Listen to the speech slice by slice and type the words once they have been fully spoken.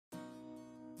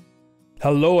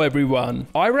Hello everyone!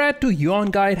 Oirat to Yuan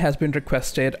guide has been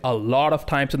requested a lot of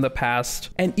times in the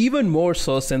past, and even more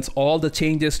so since all the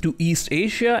changes to East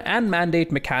Asia and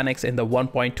mandate mechanics in the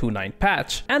 1.29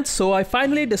 patch, and so I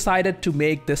finally decided to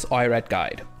make this Oirat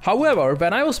guide. However,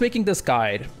 when I was making this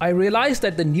guide, I realized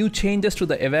that the new changes to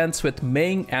the events with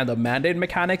Ming and the mandate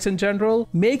mechanics in general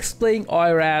makes playing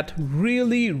Oirat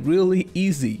really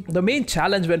easy. The main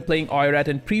challenge when playing Oirat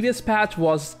in previous patch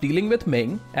was dealing with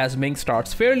Ming, as Ming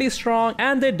starts fairly strong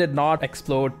and they did not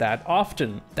explode that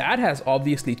often. That has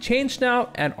obviously changed now,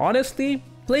 and honestly,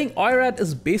 playing Oirat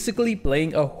is basically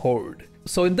playing a horde.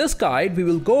 So in this guide, we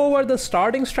will go over the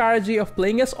starting strategy of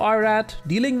playing as Oirat,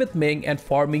 dealing with Ming and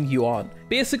farming Yuan,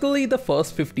 basically the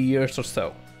first 50 years or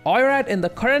so. Oirat in the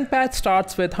current patch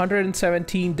starts with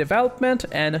 117 development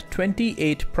and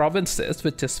 28 provinces,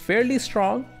 which is fairly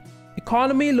strong.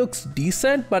 Economy looks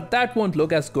decent, but that won't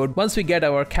look as good once we get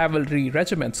our cavalry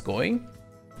regiments going.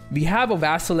 We have a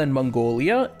vassal in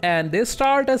Mongolia, and they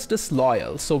start as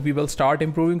disloyal, so we will start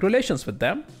improving relations with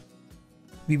them.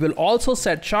 We will also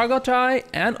set Chagatai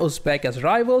and Uzbek as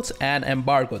rivals and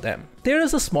embargo them. There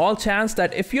is a small chance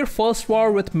that if your first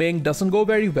war with Ming doesn't go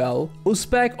very well,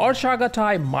 Uzbek or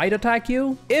Chagatai might attack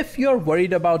you. If you're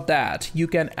worried about that, you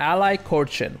can ally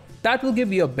Korchin. That will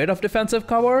give you a bit of defensive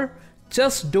cover.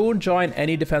 Just don't join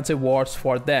any defensive wars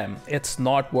for them, it's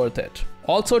not worth it.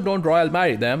 Also, don't royal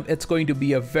marry them, it's going to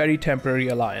be a very temporary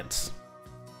alliance.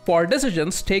 For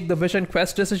decisions, take the Vision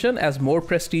Quest decision as more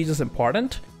prestige is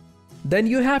important. Then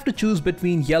you have to choose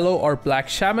between yellow or black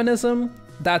shamanism.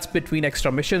 That's between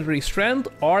extra missionary strength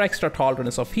or extra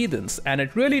tolerance of heathens, and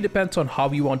it really depends on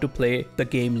how you want to play the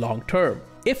game long term.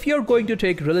 If you're going to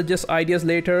take religious ideas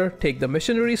later, take the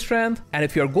missionary strength, and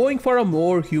if you're going for a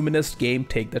more humanist game,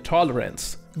 take the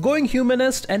tolerance. Going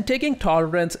humanist and taking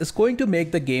tolerance is going to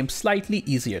make the game slightly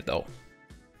easier though.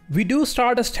 We do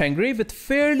start as Tengri with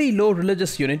fairly low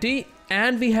religious unity,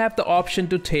 and we have the option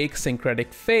to take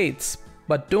syncretic faiths.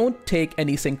 But don't take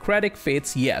any syncretic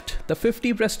faiths yet. The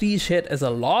 50 prestige hit is a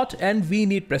lot, and we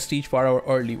need prestige for our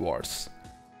early wars.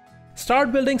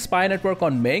 Start building spy network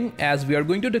on Ming, as we are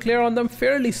going to declare on them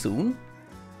fairly soon.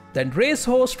 Then raise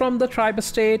hosts from the tribe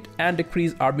estate and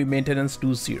decrease army maintenance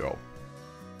to 0.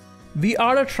 We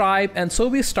are a tribe, and so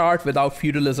we start without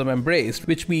feudalism embraced,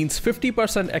 which means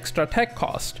 50% extra tech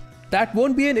cost. That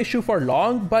won't be an issue for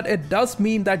long, but it does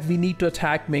mean that we need to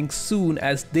attack Ming soon,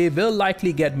 as they will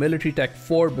likely get military tech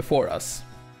 4 before us.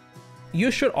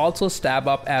 You should also stab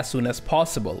up as soon as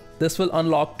possible. This will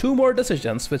unlock 2 more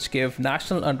decisions which give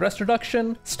national unrest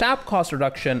reduction, stab cost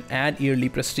reduction, and yearly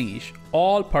prestige.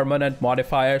 All permanent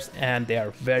modifiers, and they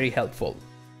are very helpful.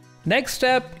 Next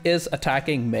step is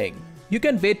attacking Ming. You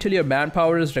can wait till your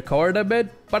manpower is recovered a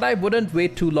bit, but I wouldn't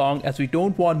wait too long as we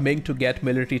don't want Ming to get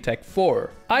military tech 4.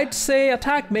 I'd say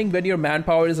attack Ming when your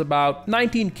manpower is about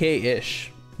 19k-ish.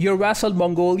 Your vassal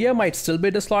Mongolia might still be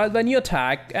disloyal when you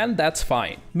attack, and that's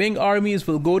fine. Ming armies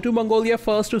will go to Mongolia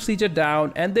first to siege it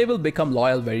down, and they will become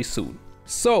loyal very soon.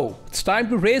 So, it's time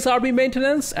to raise army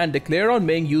maintenance and declare on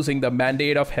Ming using the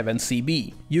Mandate of Heaven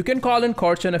CB. You can call in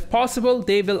Korchin if possible,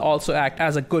 they will also act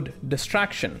as a good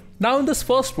distraction. Now in this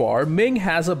first war, Ming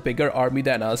has a bigger army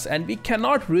than us, and we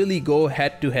cannot really go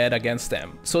head to head against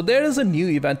them. So there is a new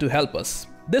event to help us.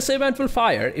 This event will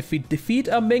fire if we defeat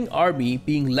a Ming army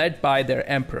being led by their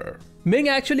emperor. Ming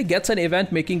actually gets an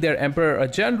event making their emperor a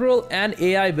general, and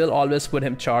AI will always put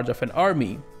him in charge of an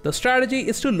army. The strategy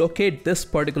is to locate this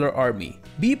particular army.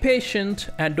 Be patient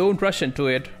and don't rush into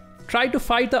it. Try to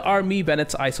fight the army when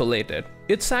it's isolated.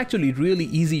 It's actually really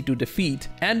easy to defeat,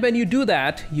 and when you do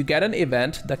that, you get an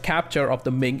event, the capture of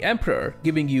the Ming Emperor,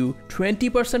 giving you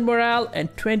 20% morale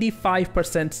and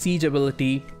 25% siege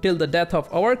ability till the death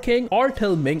of our king or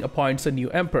till Ming appoints a new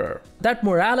emperor. That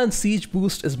morale and siege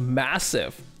boost is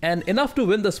massive, and enough to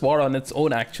win this war on its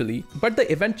own actually, but the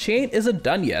event chain isn't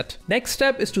done yet. Next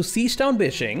step is to siege down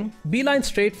Beijing, beeline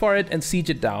straight for it and siege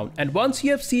it down, and once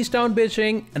you have sieged down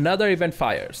Beijing, another event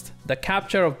fires, the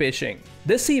capture of Beijing.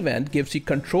 This event gives you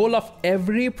control of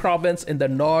every province in the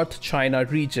North China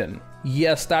region.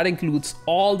 Yes, that includes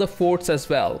all the forts as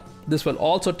well. This will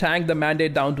also tank the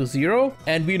mandate down to 0,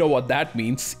 and we know what that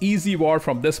means. Easy war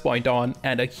from this point on,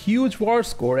 and a huge war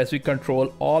score as we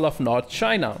control all of North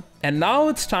China. And now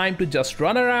it's time to just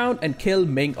run around and kill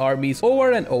Ming armies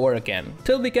over and over again,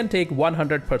 till we can take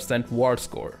 100% war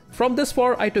score. From this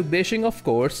war I took Beijing of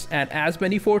course, and as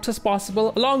many forts as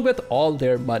possible along with all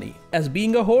their money. As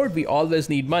being a horde, we always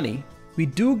need money. We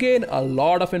do gain a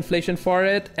lot of inflation for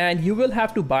it, and you will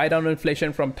have to buy down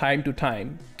inflation from time to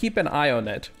time. Keep an eye on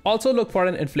it. Also look for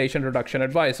an inflation reduction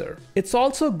advisor. It's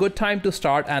also a good time to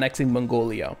start annexing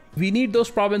Mongolia. We need those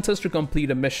provinces to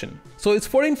complete a mission. So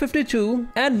it's 1452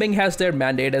 and Ming has their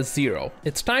mandate as 0.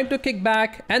 It's time to kick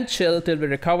back and chill till we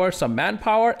recover some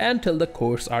manpower and till the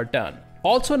courts are done.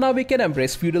 Also now we can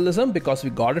embrace feudalism because we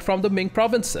got it from the Ming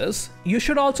provinces. You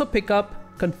should also pick up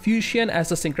Confucian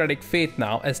as a syncretic faith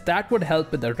now, as that would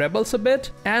help with the rebels a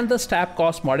bit, and the stab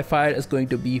cost modifier is going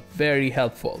to be very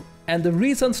helpful. And the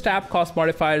reason stab cost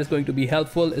modifier is going to be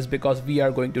helpful is because we are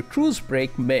going to truce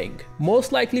break Ming,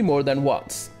 most likely more than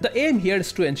once. The aim here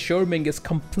is to ensure Ming is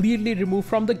completely removed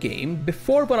from the game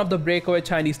before one of the breakaway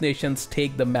Chinese nations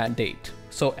take the mandate.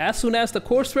 So as soon as the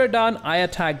courts were done, I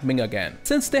attacked Ming again.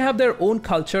 Since they have their own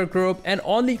culture group and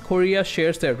only Korea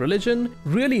shares their religion,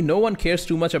 really no one cares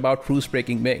too much about truce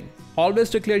breaking Ming. Always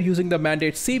declare using the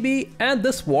mandate CB, and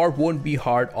this war won't be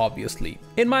hard obviously.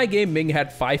 In my game, Ming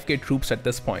had 5k troops at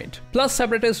this point, plus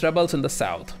separatist rebels in the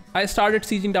south. I started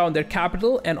sieging down their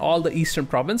capital and all the eastern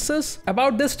provinces.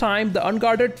 About this time, the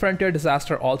unguarded frontier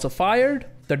disaster also fired.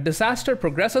 The disaster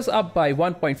progresses up by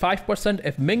 1.5%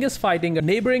 if Ming is fighting a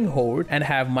neighboring horde and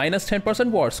have minus 10%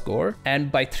 war score,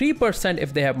 and by 3%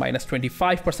 if they have minus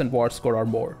 25% war score or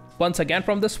more. Once again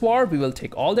from this war, we will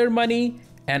take all their money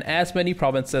and as many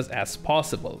provinces as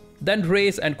possible. Then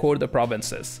raise and core the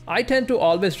provinces. I tend to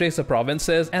always raise the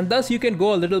provinces, and thus you can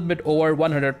go a little bit over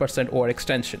 100%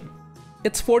 overextension.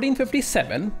 It's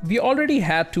 1457, we already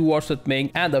had 2 wars with Ming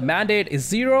and the mandate is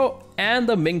 0 and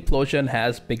the Mingplosion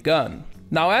has begun.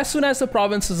 Now as soon as the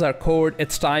provinces are cored,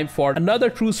 it's time for another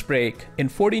truce break in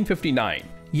 1459.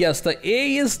 Yes, the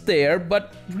A is there,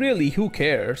 but really who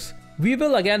cares? We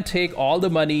will again take all the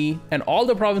money and all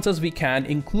the provinces we can,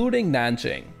 including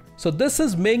Nanjing. So this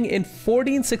is Ming in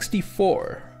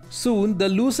 1464. Soon, the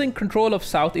losing control of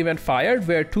South event fired,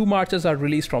 where 2 marches are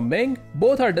released from Ming.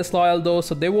 Both are disloyal though,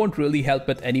 so they won't really help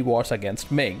with any wars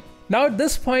against Ming. Now at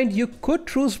this point, you could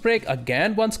truce break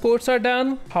again once courts are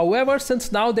done. However,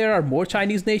 since now there are more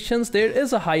Chinese nations, there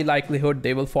is a high likelihood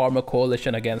they will form a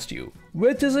coalition against you,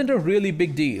 which isn't a really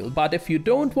big deal, but if you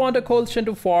don't want a coalition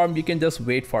to form, you can just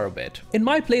wait for a bit. In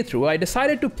my playthrough, I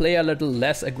decided to play a little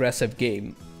less aggressive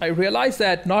game. I realized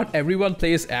that not everyone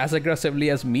plays as aggressively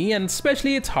as me, and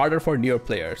especially it's harder for newer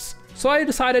players. So I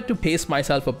decided to pace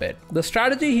myself a bit. The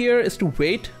strategy here is to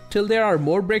wait till there are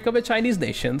more breakaway Chinese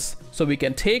nations so we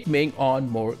can take Ming on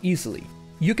more easily.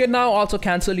 You can now also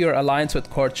cancel your alliance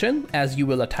with Cochin, as you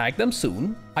will attack them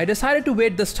soon. I decided to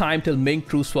wait this time till Ming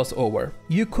truce was over.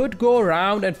 You could go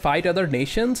around and fight other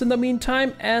nations in the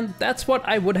meantime, and that's what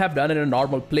I would have done in a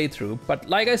normal playthrough, but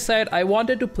like I said, I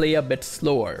wanted to play a bit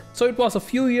slower, so it was a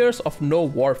few years of no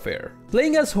warfare.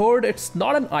 Playing as Horde, it's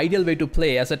not an ideal way to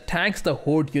play, as it tanks the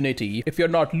Horde unity if you're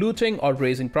not looting or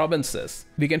raising provinces.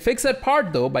 We can fix that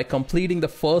part though by completing the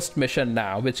first mission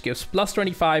now, which gives plus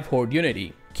 25 Horde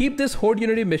unity. Keep these Horde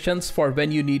unity missions for when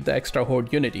you need the extra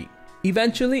Horde unity.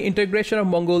 Eventually, integration of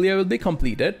Mongolia will be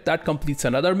completed. That completes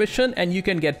another mission and you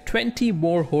can get 20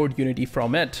 more Horde unity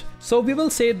from it. So we will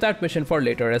save that mission for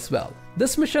later as well.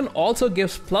 This mission also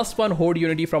gives plus 1 Horde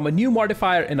unity from a new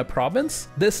modifier in a province.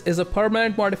 This is a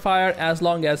permanent modifier as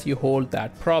long as you hold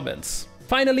that province.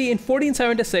 Finally, in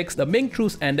 1476, the Ming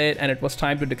truce ended and it was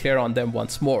time to declare on them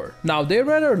once more. Now, there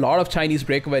were a lot of Chinese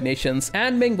breakaway nations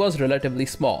and Ming was relatively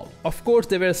small. Of course,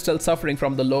 they were still suffering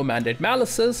from the low mandate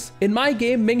malices. In my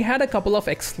game, Ming had a couple of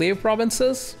ex-slave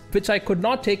provinces, which I could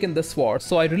not take in this war,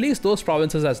 so I released those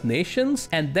provinces as nations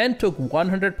and then took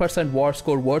 100% war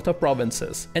score worth of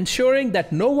provinces, ensuring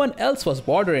that no one else was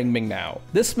bordering Ming now.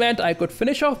 This meant I could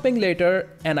finish off Ming later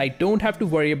and I don't have to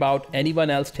worry about anyone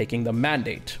else taking the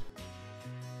mandate.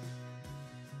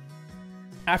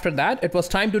 After that, it was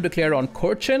time to declare on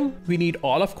Cochin. We need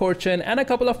all of Cochin and a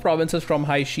couple of provinces from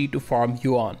Haishi to form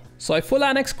Yuan. So I full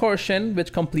annex Cochin,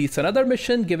 which completes another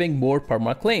mission giving more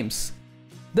perma claims.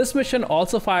 This mission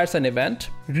also fires an event,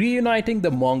 reuniting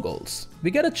the Mongols. We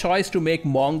get a choice to make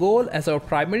Mongol as our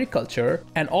primary culture,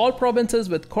 and all provinces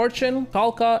with Cochin,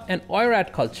 Khalkha, and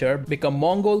Oirat culture become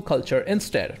Mongol culture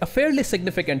instead. A fairly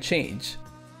significant change.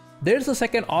 There's a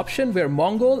second option where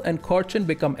Mongol and Cochin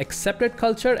become accepted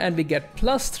culture and we get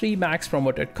plus 3 max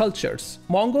promoted cultures.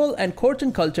 Mongol and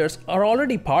Cochin cultures are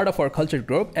already part of our culture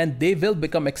group and they will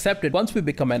become accepted once we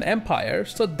become an empire,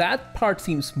 so that part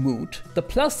seems moot. The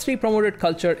plus 3 promoted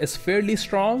culture is fairly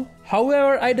strong.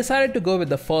 However, I decided to go with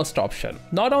the first option.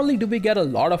 Not only do we get a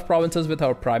lot of provinces with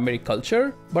our primary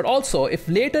culture, but also if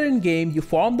later in game you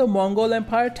form the Mongol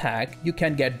Empire tag, you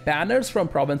can get banners from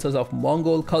provinces of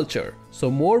Mongol culture.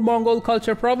 So more Mongol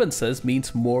culture provinces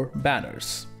means more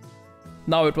banners.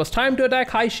 Now it was time to attack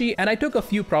Haishi, and I took a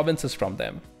few provinces from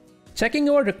them. Checking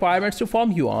our requirements to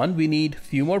form Yuan, we need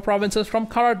few more provinces from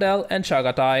Karadel and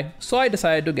Chagatai, so I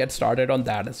decided to get started on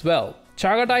that as well.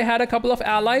 Chagatai had a couple of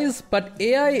allies, but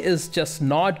AI is just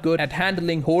not good at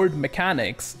handling horde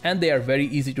mechanics, and they are very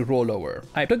easy to roll over.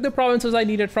 I took the provinces I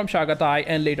needed from Chagatai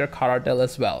and later Karadel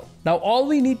as well. Now all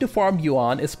we need to form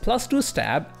Yuan is +2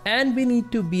 stab, and we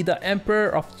need to be the Emperor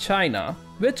of China,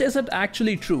 which isn't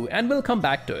actually true, and we'll come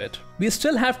back to it. We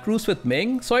still have truce with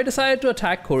Ming, so I decided to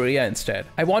attack Korea instead.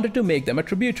 I wanted to make them a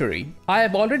tributary. I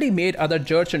have already made other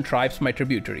Jurchen tribes my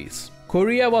tributaries.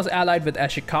 Korea was allied with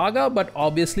Ashikaga, but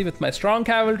obviously with my strong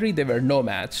cavalry they were no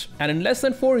match, and in less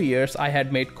than 4 years I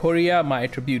had made Korea my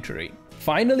tributary.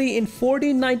 Finally, in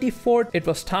 1494, it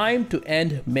was time to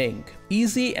end Ming.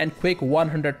 Easy and quick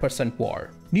 100%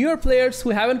 war. Newer players who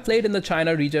haven't played in the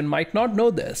China region might not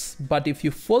know this, but if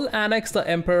you full annex the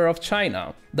Emperor of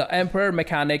China, the Emperor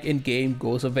mechanic in game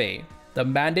goes away. The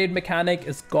mandate mechanic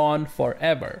is gone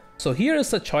forever. So here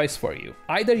is the choice for you.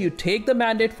 Either you take the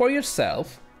mandate for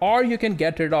yourself, or you can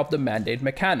get rid of the mandate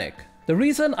mechanic. The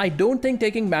reason I don't think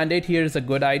taking mandate here is a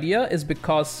good idea is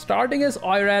because starting as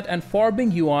Oirat and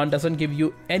forming Yuan doesn't give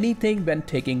you anything when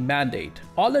taking mandate.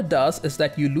 All it does is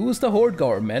that you lose the horde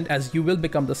government as you will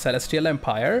become the Celestial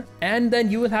Empire, and then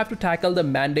you will have to tackle the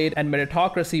mandate and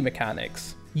meritocracy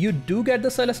mechanics. You do get the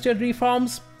Celestial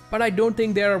reforms, but I don't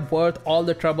think they are worth all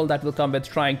the trouble that will come with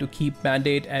trying to keep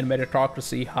mandate and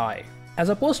meritocracy high. As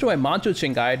opposed to a Manchu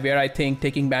Qing guide where I think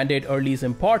taking mandate early is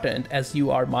important as you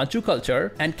are Manchu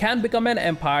culture and can become an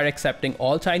empire accepting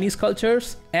all Chinese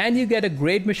cultures, and you get a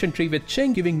great mission tree with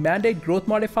Qing giving mandate growth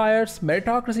modifiers,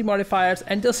 meritocracy modifiers,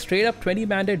 and just straight up 20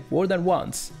 mandate more than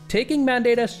once. Taking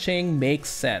mandate as Qing makes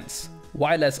sense.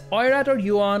 While as Oirat or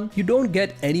Yuan, you don't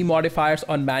get any modifiers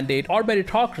on mandate or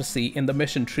meritocracy in the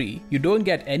mission tree. You don't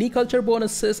get any culture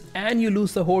bonuses and you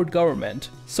lose the horde government.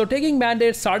 So taking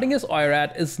mandate starting as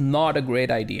Oirat is not a great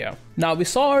idea. Now we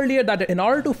saw earlier that in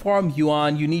order to form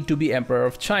Yuan, you need to be Emperor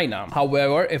of China.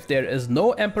 However, if there is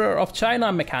no Emperor of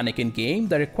China mechanic in game,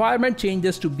 the requirement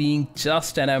changes to being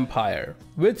just an empire,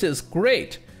 which is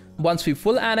great. Once we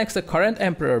full annex the current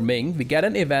Emperor Ming, we get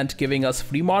an event giving us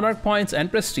free monarch points and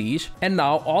prestige, and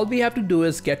now all we have to do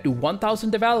is get to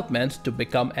 1000 development to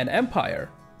become an empire.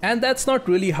 And that's not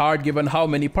really hard given how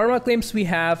many permaclaims we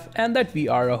have and that we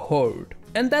are a horde.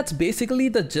 And that's basically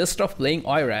the gist of playing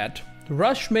Oirat.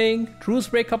 Rush Ming, truce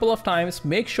break couple of times,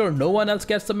 make sure no one else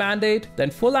gets the mandate,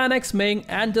 then full annex Ming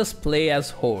and just play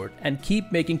as horde and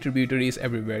keep making tributaries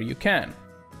everywhere you can.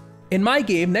 In my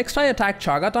game, next I attacked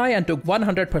Chagatai and took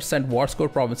 100% war score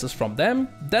provinces from them.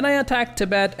 Then I attacked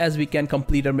Tibet as we can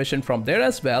complete a mission from there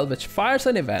as well, which fires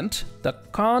an event, the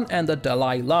Khan and the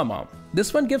Dalai Lama.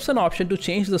 This one gives an option to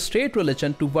change the state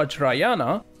religion to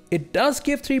Vajrayana. It does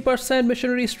give 3%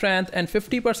 missionary strength and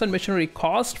 50% missionary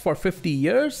cost for 50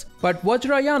 years, but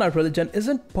Vajrayana religion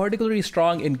isn't particularly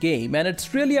strong in game and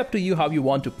it's really up to you how you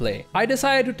want to play. I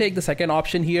decided to take the second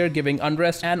option here, giving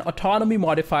unrest and autonomy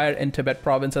modifier in Tibet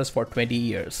provinces for 20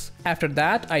 years. After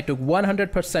that, I took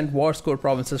 100% war score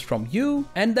provinces from you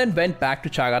and then went back to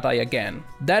Chagatai again.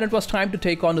 Then it was time to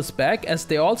take on Uzbek as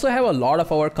they also have a lot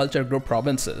of our culture group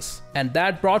provinces. And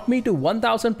that brought me to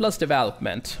 1000 plus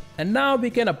development. And now we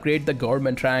can upgrade the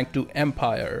government rank to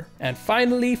Empire. And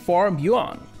finally form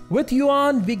Yuan. With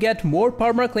Yuan, we get more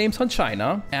perma claims on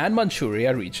China and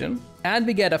Manchuria region. And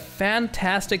we get a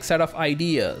fantastic set of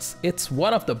ideas. It's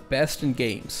one of the best in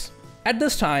games. At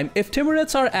this time, if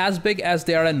Timurids are as big as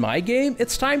they are in my game,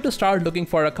 it's time to start looking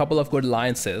for a couple of good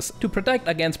alliances to protect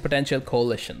against potential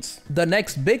coalitions. The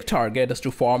next big target is to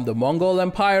form the Mongol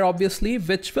Empire obviously,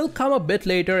 which will come a bit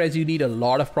later as you need a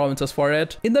lot of provinces for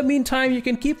it. In the meantime, you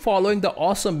can keep following the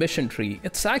awesome mission tree.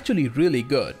 It's actually really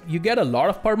good. You get a lot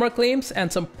of perma claims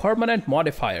and some permanent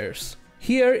modifiers.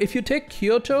 Here, if you take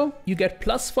Kyoto, you get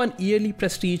 +1 yearly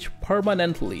prestige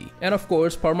permanently, and of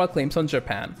course perma claims on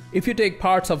Japan. If you take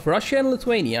parts of Russia and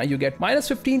Lithuania, you get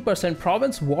 -15%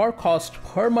 province war cost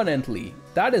permanently.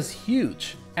 That is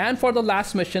huge. And for the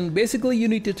last mission, basically you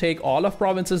need to take all of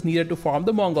provinces needed to form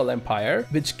the Mongol Empire,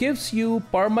 which gives you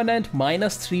permanent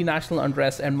 -3 national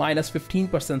unrest and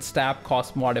 -15% stab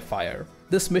cost modifier.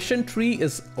 This mission tree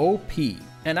is OP.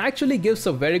 And actually gives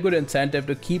a very good incentive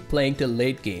to keep playing till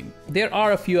late game. There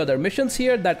are a few other missions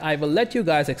here that I will let you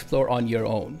guys explore on your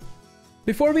own.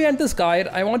 Before we end this guide,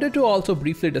 I wanted to also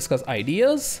briefly discuss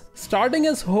ideas. Starting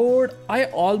as Horde, I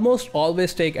almost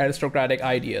always take aristocratic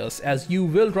ideas, as you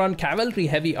will run cavalry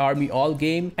heavy army all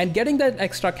game, and getting that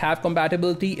extra cav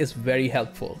compatibility is very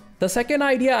helpful. The second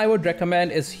idea I would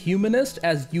recommend is Humanist,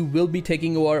 as you will be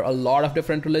taking over a lot of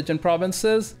different religion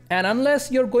provinces, and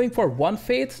unless you're going for one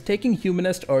faith, taking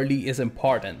Humanist early is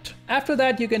important. After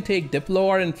that, you can take Diplo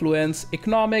or Influence,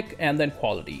 Economic, and then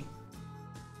Quality.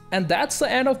 And that's the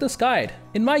end of this guide.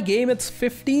 In my game, it's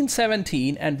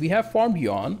 15-17 and we have formed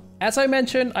Yuan. As I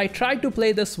mentioned, I tried to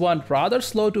play this one rather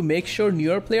slow to make sure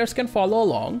newer players can follow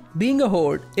along. Being a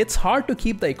Horde, it's hard to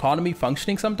keep the economy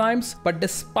functioning sometimes, but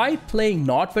despite playing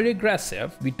not very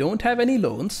aggressive, we don't have any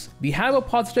loans, we have a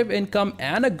positive income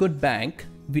and a good bank,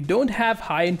 we don't have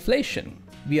high inflation,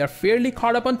 we are fairly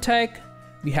caught up on tech,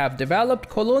 we have developed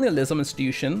colonialism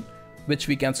institution, which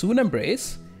we can soon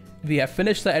embrace, we have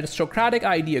finished the aristocratic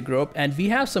idea group, and we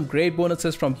have some great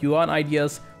bonuses from Yuan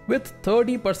ideas with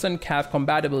 30% cav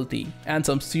compatibility and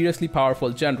some seriously powerful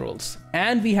generals.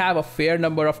 And we have a fair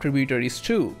number of tributaries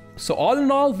too. So all in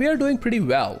all, we are doing pretty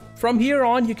well. From here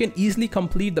on, you can easily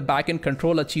complete the backend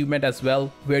control achievement as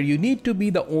well, where you need to be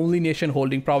the only nation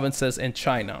holding provinces in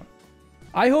China.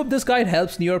 I hope this guide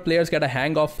helps newer players get a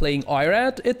hang of playing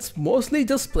Oirat. It's mostly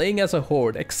just playing as a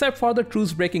horde, except for the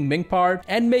truce breaking Ming part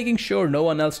and making sure no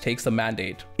one else takes the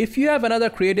mandate. If you have another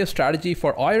creative strategy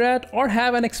for Oirat or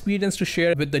have an experience to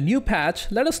share with the new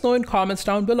patch, let us know in comments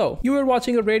down below. You were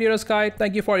watching a Great Yuan guide.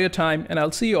 Thank you for your time, and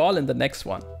I'll see you all in the next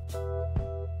one.